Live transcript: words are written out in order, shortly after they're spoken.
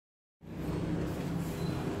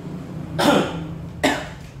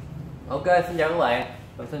Ok, xin chào các bạn.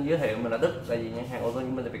 Mình xin giới thiệu mình là Đức, đại diện nhãn hàng Ozone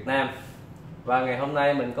Gaming tại Việt Nam. Và ngày hôm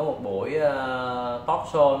nay mình có một buổi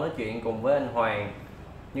Talkshow nói chuyện cùng với anh Hoàng,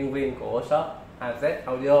 nhân viên của shop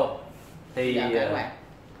Azaudio. Thì chào các bạn.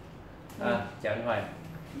 Chào anh Hoàng.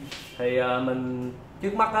 Thì mình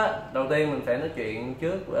trước mắt á, đầu tiên mình sẽ nói chuyện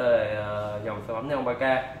trước về dòng sản phẩm Neon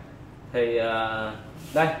 3K. Thì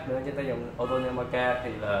đây, trên tay dòng Ozone Neon 3K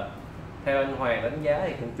thì là theo anh Hoàng đánh giá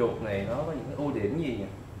thì con chuột này nó có những cái ưu điểm gì nhỉ?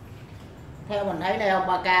 Theo mình thấy Neon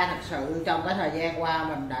 3K thật sự trong cái thời gian qua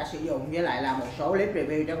mình đã sử dụng với lại là một số clip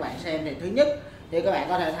review cho các bạn xem. Thì thứ nhất thì các bạn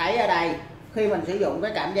có thể thấy ở đây, khi mình sử dụng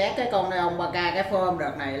cái cảm giác cái con Neon 3K cái form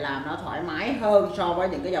đợt này làm nó thoải mái hơn so với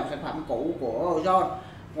những cái dòng sản phẩm cũ của Ozone.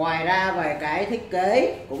 Ngoài ra về cái thiết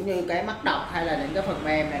kế cũng như cái mắt đọc hay là những cái phần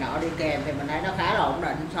mềm này nọ đi kèm thì mình thấy nó khá là ổn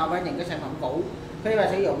định so với những cái sản phẩm cũ. Khi mà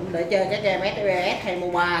sử dụng để chơi các game FPS hay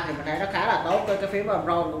MOBA thì mình thấy nó khá là tốt. Cái phím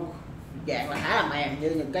control cũng dạng là khá là mềm như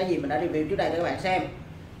những cái gì mình đã review trước đây cho các bạn xem.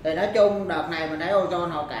 Thì nói chung đợt này mình thấy Ozone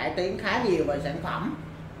họ cải tiến khá nhiều về sản phẩm.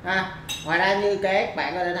 Ngoài ra như các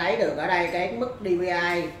bạn có thể thấy được ở đây cái mức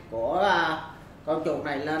DPI của con chuột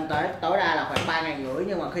này lên tới tối đa là khoảng 3.500,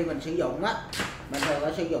 nhưng mà khi mình sử dụng á, mình thường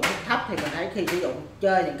có sử dụng mức thấp thì mình thấy khi sử dụng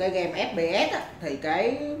chơi những cái game FPS á, thì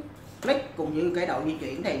cái click cùng như cái độ di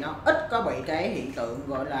chuyển thì nó ít có bị cái hiện tượng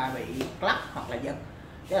gọi là bị lắc hoặc là giật,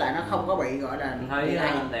 chứ lại nó không có bị gọi là thấy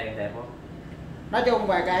đèn đẹp không? Nói chung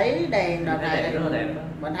về cái đèn đợt này thì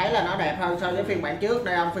mình thấy là nó đẹp hơn so với phiên bản trước.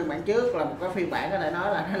 Đây không, phiên bản trước là một cái phiên bản có thể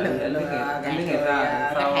nói là nó lừa gạt người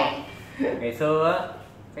khách hàng. Ngày xưa á,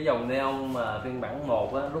 cái dòng Neon mà phiên bản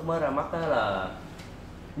 1 á, lúc mới ra mắt á là,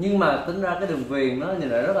 nhưng mà tính ra cái đường viền nó nhìn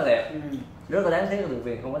lại rất là đẹp, rất là đáng tiếc là đường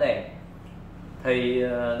viền không có đèn. Thì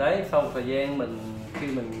đấy, sau một thời gian khi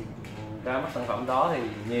mình ra mắt sản phẩm đó thì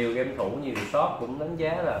nhiều game thủ, nhiều shop cũng đánh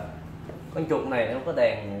giá là con chuột này nó có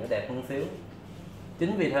đèn nó đẹp hơn xíu.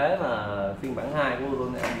 Chính vì thế mà phiên bản 2 của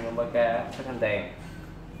Ozone Neon 3K sẽ thành đèn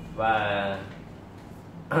và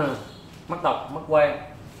mắt đọc, mắt quang.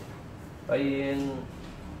 Tại vì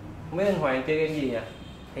mấy anh Hoàng chơi game gì nhỉ?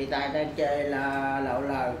 Thì tại đang chơi là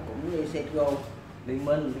LOL cũng như CSGO. Liên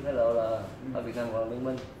minh, cái LOL ở Việt Nam gọi là liên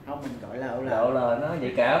minh. Không, mình gọi là LOL nó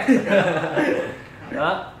nhạy cảm.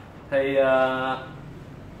 Đó thì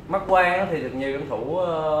mắt quang thì được nhiều game thủ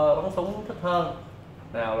bắn súng thích hơn.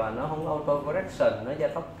 Nào là nó không auto correction, nó gia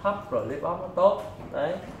tốc thấp rồi lift off nó tốt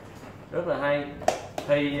đấy, rất là hay.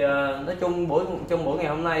 Thì nói chung trong buổi ngày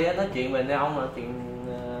hôm nay á, nói chuyện về Neon là chuyện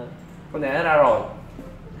con này nó ra rồi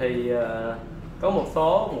thì có một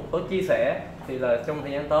số chia sẻ thì là trong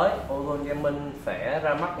thời gian tới Ozone Gaming sẽ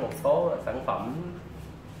ra mắt một số sản phẩm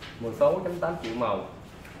 16.8 triệu màu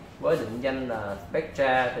với định danh là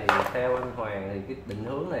Spectra. Thì theo anh Hoàng thì cái định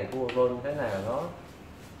hướng này của Ozone thế nào nó,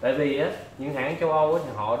 tại vì á những hãng châu Âu thì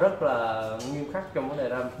họ rất là nghiêm khắc trong vấn đề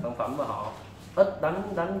ra sản phẩm và họ ít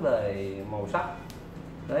đánh về màu sắc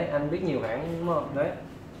đấy, anh biết nhiều hãng đúng không? Đấy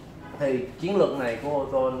thì chiến lược này của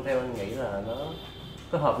Ozone theo anh nghĩ là nó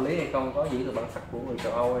có hợp lý hay không, có giữ được bản sắc của người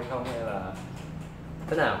châu Âu hay không, hay là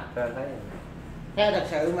thế nào theo anh thấy? Theo thật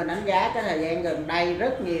sự mình đánh giá cái thời gian gần đây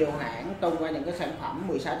rất nhiều hãng tung ra những cái sản phẩm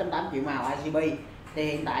 16.8 triệu màu RGB. Thì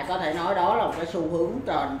hiện tại có thể nói đó là một cái xu hướng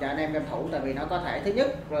cho anh em game thủ, tại vì nó có thể, thứ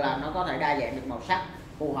nhất là nó có thể đa dạng được màu sắc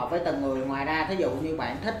phù hợp với từng người. Ngoài ra thí dụ như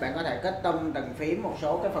bạn thích, bạn có thể kết tông từng phím một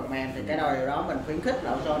số cái phần mềm thì cái điều đó mình khuyến khích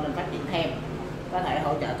là Ozone nên phát triển thêm, có thể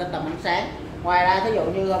hỗ trợ kết tông ánh sáng. Ngoài ra thí dụ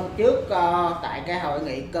như hôm trước tại cái hội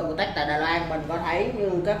nghị Computex tại Đài Loan, mình có thấy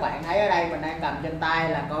như các bạn thấy ở đây mình đang cầm trên tay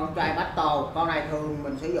là con Tri Battle. Con này thường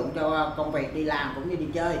mình sử dụng cho công việc đi làm cũng như đi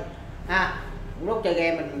chơi lúc chơi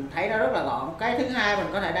game mình thấy nó rất là gọn. Cái thứ hai mình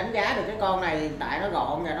có thể đánh giá được cái con này hiện tại nó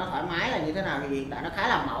gọn và nó thoải mái là như thế nào, thì hiện tại nó khá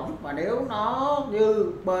là mỏng, và nếu nó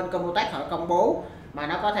như bên Computex họ công bố mà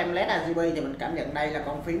nó có thêm LED RGB thì mình cảm nhận đây là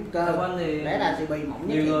con phím cơ LED RGB mỏng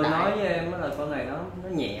nhất. Nhiều người hiện tại nói với em là con này nó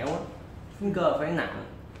nhẹ quá, phím cơ phải nặng.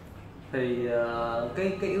 Thì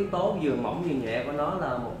cái yếu tố vừa mỏng vừa nhẹ của nó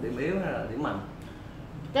là một điểm yếu hay là điểm mạnh?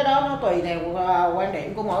 Cái đó nó tùy theo quan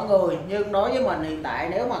điểm của mỗi người, nhưng đối với mình hiện tại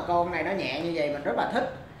nếu mà con này nó nhẹ như vậy mình rất là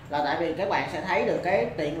thích, là tại vì các bạn sẽ thấy được cái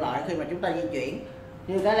tiện lợi khi mà chúng ta di chuyển.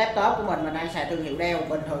 Như cái laptop của mình đang xài thương hiệu Dell,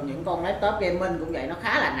 bình thường những con laptop gaming cũng vậy, nó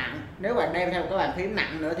khá là nặng. Nếu bạn đem theo cái bàn phím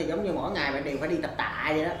nặng nữa thì giống như mỗi ngày bạn đều phải đi tập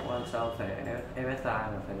tạ vậy đó. Sao phải MSI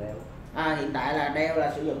là phải Dell? Hiện tại là Dell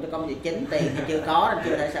là sử dụng cho công việc chính, tiền thì chưa có nên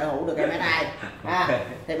chưa thể sở hữu được MSI.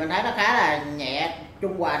 Thì mình thấy nó khá là nhẹ,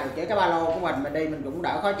 trung hòa được với cái ba lô của mình đi mình cũng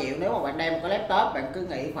đỡ khó chịu. Nếu mà bạn đem một cái laptop bạn cứ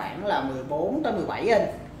nghĩ khoảng là 14 tới 17 inch,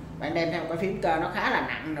 bạn đem theo một cái phím cơ nó khá là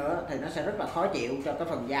nặng nữa thì nó sẽ rất là khó chịu cho cái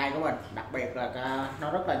phần vai của mình, đặc biệt là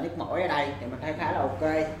nó rất là nhức mỏi ở đây, thì mình thấy khá là ok.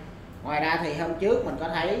 Ngoài ra thì hôm trước mình có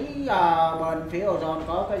thấy bên phía Ozone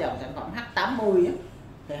có cái dòng sản phẩm H80 á,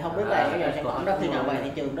 thì không biết là cái dòng sản phẩm đó khi nào về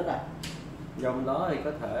thị trường đó rồi. Dòng đó thì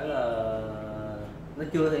có thể là nó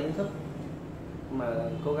chưa thể chính thức mà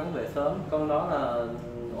cố gắng về sớm. Con đó là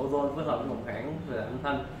Ozone phối hợp với một hãng về âm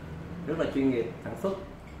thanh rất là chuyên nghiệp sản xuất,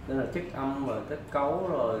 nên là chất âm rồi kết cấu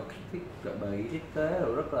rồi thiết kế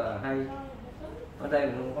rồi rất là hay. Ở đây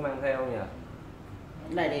mình không có mang theo nha.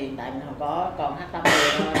 Ở đây thì hiện tại mình không có con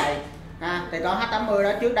H80 ở đây ha. Thì con H80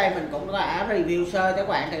 đó trước đây mình cũng đã review sơ cho các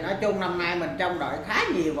bạn. Thì nói chung năm nay mình trông đợi khá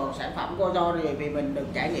nhiều vào sản phẩm của Ozone, vì mình được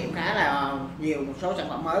trải nghiệm khá là nhiều một số sản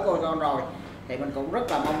phẩm mới của Ozone rồi, thì mình cũng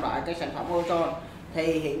rất là mong đợi cái sản phẩm của Ozone. Thì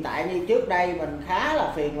hiện tại như trước đây mình khá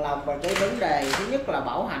là phiền lòng về cái vấn đề thứ nhất là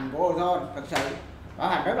bảo hành của Ozone. Thật sự bảo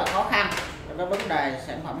hành rất là khó khăn, cái vấn đề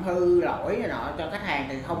sản phẩm hư lỗi này nọ cho khách hàng.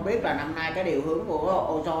 Thì không biết là năm nay cái điều hướng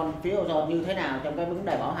của Ozone, phía Ozone như thế nào trong cái vấn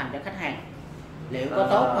đề bảo hành cho khách hàng, liệu có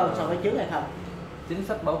tốt hơn so với trước hay không? Chính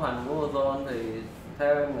sách bảo hành của Ozone thì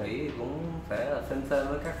theo em nghĩ cũng sẽ là xem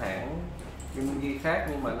với các hãng gaming khác,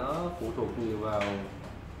 nhưng mà nó phụ thuộc nhiều vào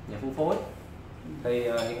nhà phân phối. Thì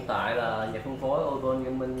hiện tại là nhà phân phối Ozone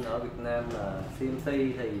Gaming ở Việt Nam là CMC,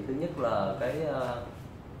 thì thứ nhất là cái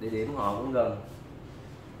địa điểm họ cũng gần.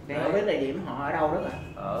 Thì không biết địa điểm họ ở đâu đó ạ?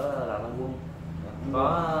 Ở Lạc Long Quân.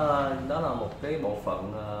 Có đó là một cái bộ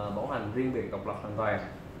phận bảo hành riêng biệt độc lập hoàn toàn.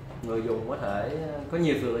 Người dùng có thể có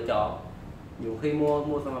nhiều sự lựa chọn. Dù khi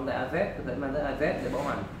mua sản phẩm tại AZ có thể mang tới AZ để bảo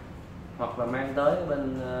hành, hoặc là mang tới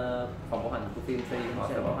bên phòng bảo hành của CMC, họ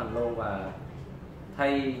sẽ bảo hành luôn. Và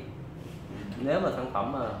thay nếu mà sản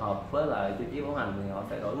phẩm mà hợp với lại tiêu chí bảo hành thì họ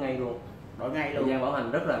sẽ đổi ngay luôn. Thời gian bảo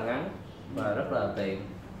hành rất là ngắn và rất là tiện.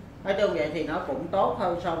 Nói chung vậy thì nó cũng tốt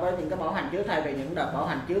hơn so với những cái bảo hành trước. Thay vì những đợt bảo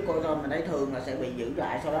hành trước của Ozone mình thấy thường là sẽ bị giữ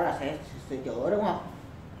lại, sau đó là sẽ sửa chữa, đúng không?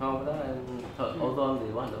 Không, đó là Ozone thì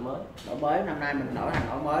bảo hành đổi mới. Năm nay mình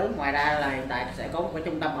đổi mới. Ngoài ra là hiện tại sẽ có một cái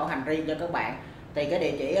trung tâm bảo hành riêng cho các bạn. Thì cái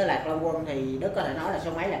địa chỉ ở Lạc Long Quân thì Đức có thể nói là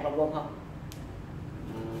số mấy Lạc Long Quân không?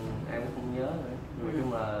 Em cũng không nhớ nữa. Nói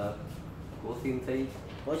chung là của CMC.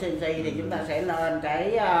 Của CMC thì chúng ta sẽ lên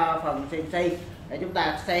cái phần CMC để chúng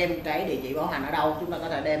ta xem cái địa chỉ bảo hành ở đâu. Chúng ta có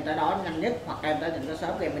thể đem tới đó nhanh nhất, hoặc đem tới những cái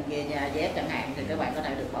shop game bên kia nhà Z chẳng hạn, thì các bạn có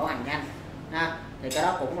thể được bảo hành nhanh ha. Thì cái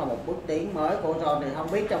đó cũng là một bước tiến mới của Ozone. Thì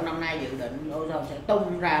không biết trong năm nay dự định Ozone sẽ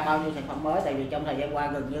tung ra bao nhiêu sản phẩm mới, tại vì trong thời gian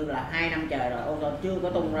qua gần như là 2 năm trời rồi Ozone chưa có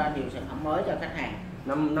tung ra nhiều sản phẩm mới cho khách hàng.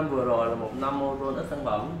 Năm vừa rồi là một năm Ozone ít sản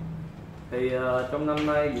phẩm. Thì trong năm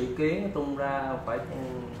nay dự kiến tung ra phải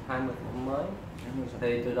 20 sản phẩm mới.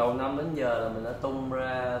 Thì từ đầu năm đến giờ là mình đã tung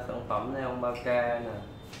ra sản phẩm Neon 3K nè,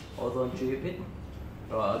 Ozone chia,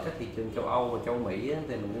 rồi ở các thị trường châu Âu và châu Mỹ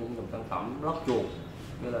thì mình dùng sản phẩm lót chuột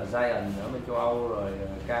như là Giant ở bên châu Âu, rồi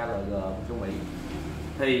KLG ở bên châu Mỹ.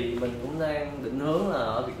 Thì mình cũng đang định hướng là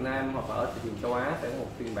ở Việt Nam hoặc là ở thị trường châu Á sẽ có một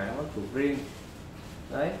phiên bản lót chuột riêng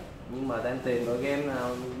đấy. Nhưng mà đang tìm đội game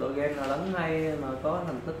nào đánh hay mà có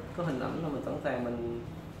thành tích, có hình ảnh là mình sẵn sàng mình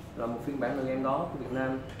làm một phiên bản đội game đó của Việt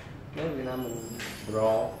Nam. Nếu Việt Nam mình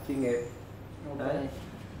pro chuyên nghiệp. Đấy.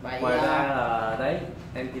 Ngoài ra là đấy,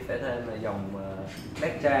 em chia sẻ thêm là dòng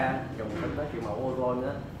Spectra, dòng thanh toán kiểu mẫu Ozone đó,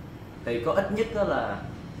 thì có ít nhất đó là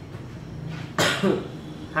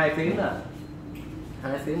hai phiến,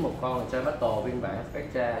 một con là chơi battle phiên bản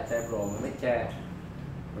Spectra, chơi pro Spectra,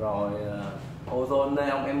 rồi Ozone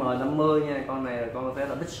Neon M50 nha, con này là con sẽ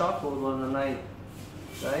là big shot của Ozone năm nay.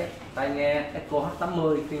 Đấy, tai nghe Echo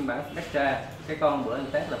H80 phiên bản Spectra. Cái con bữa anh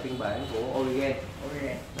test là phiên bản của Origin.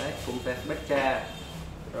 Đấy, cùng xe Spectra.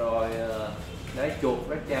 Rồi đấy, chuột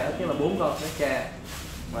Spectra, ít nhất là 4 con Spectra.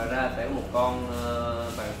 Ngoài ra sẽ có một con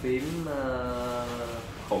bàn phím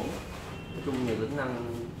khủng, nói chung nhiều tính năng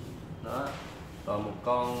đó. Rồi một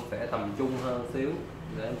con sẽ tầm trung hơn xíu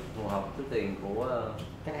để phù hợp với tiền của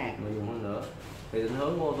khách hàng người dùng hơn nữa. Thì định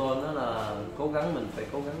hướng của Ozone đó là mình phải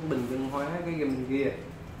cố gắng bình dân hóa cái gaming gear,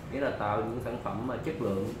 nghĩa là tạo những sản phẩm mà chất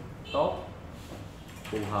lượng tốt,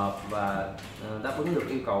 phù hợp và đáp ứng được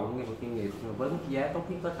yêu cầu của nghiệp chuyên nghiệp với mức giá tốt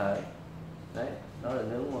nhất có thể. Đấy, đó là định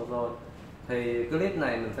hướng của Ozone. Thì clip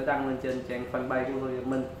này mình sẽ đăng lên trên trang fanpage của Ozone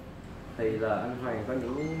Gaming. Thì là anh Hoàng có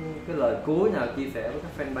những cái lời cuối nào chia sẻ với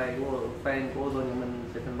các fan của Ozone Gaming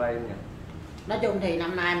trên fanpage không nhỉ? Nói chung thì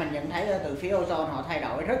năm nay mình nhận thấy từ phía Ozone họ thay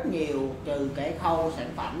đổi rất nhiều, từ cái khâu sản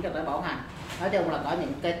phẩm cho tới bảo hành. Nói chung là có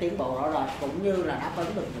những cái tiến bộ rõ rệt, cũng như là đáp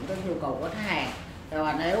ứng được những cái nhu cầu của khách hàng.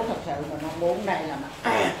 Và nếu thật sự mình mong muốn đây là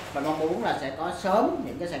mình mong muốn là sẽ có sớm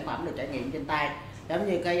những cái sản phẩm được trải nghiệm trên tay. Giống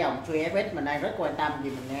như cái dòng 3FX mình đang rất quan tâm, vì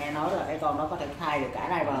mình nghe nói là cái con đó có thể thay được cả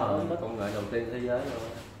driver. Công nghệ đầu tiên thế giới rồi.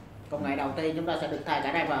 Công nghệ đầu tiên chúng ta sẽ được thay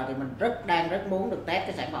cả driver, thì mình đang rất muốn được test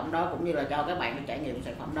cái sản phẩm đó, cũng như là cho các bạn được trải nghiệm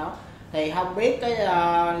sản phẩm đó. Thì không biết cái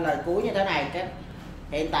lời cuối như thế này,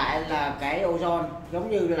 Hiện tại là cái Ozone giống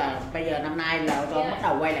như là bây giờ năm nay là Ozone bắt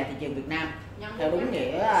đầu quay lại thị trường Việt Nam theo đúng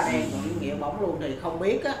nghĩa đen và đúng nghĩa bóng luôn, thì không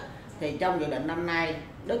biết á, thì trong dự định năm nay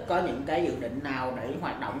Đức có những cái dự định nào để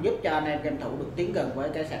hoạt động giúp cho anh em game thủ được tiến gần với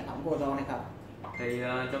cái sản phẩm của Ozone hay không? Thì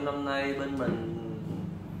trong năm nay bên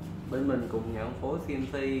mình cùng nhà phân phối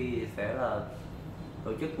CMC sẽ là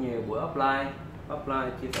tổ chức nhiều buổi offline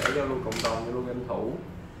chia sẻ giao lưu cộng đồng, giao lưu game thủ.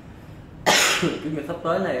 Chủ nhật sắp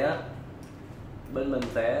tới này á, bên mình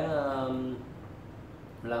sẽ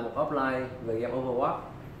làm một offline về game Overwatch,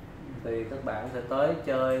 thì các bạn sẽ tới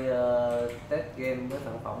chơi test game với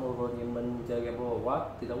sản phẩm Ozone Gaming, chơi game Overwatch,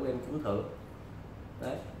 thi đấu game trúng thưởng.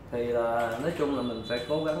 Đấy, thì nói chung là mình sẽ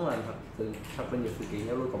cố gắng làm thật là nhiều sự kiện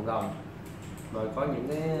giao lưu cộng đồng, rồi có những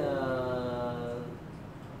cái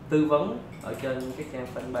tư vấn ở trên cái trang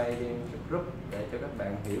fanpage, trên group để cho các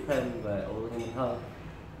bạn hiểu thêm về Ozone Gaming hơn.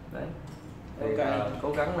 Đấy, thì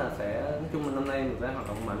cố gắng là sẽ, nói chung là năm nay mình sẽ hoạt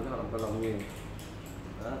động mạnh, hoạt động cộng đồng nhiều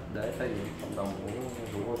đó, để xây dựng cộng đồng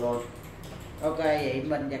của Ozone. Ok, vậy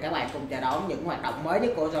mình và các bạn cùng chào đón những hoạt động mới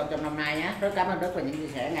nhất của Ozone trong năm nay nhé. Rất cảm ơn Đức về những chia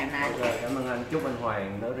sẻ ngày hôm nay. Ok, cảm ơn anh, chúc anh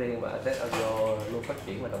Hoàng nói riêng và Azaudio luôn phát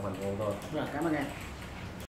triển và đồng hành cùng Ozone. Rồi, cảm ơn anh.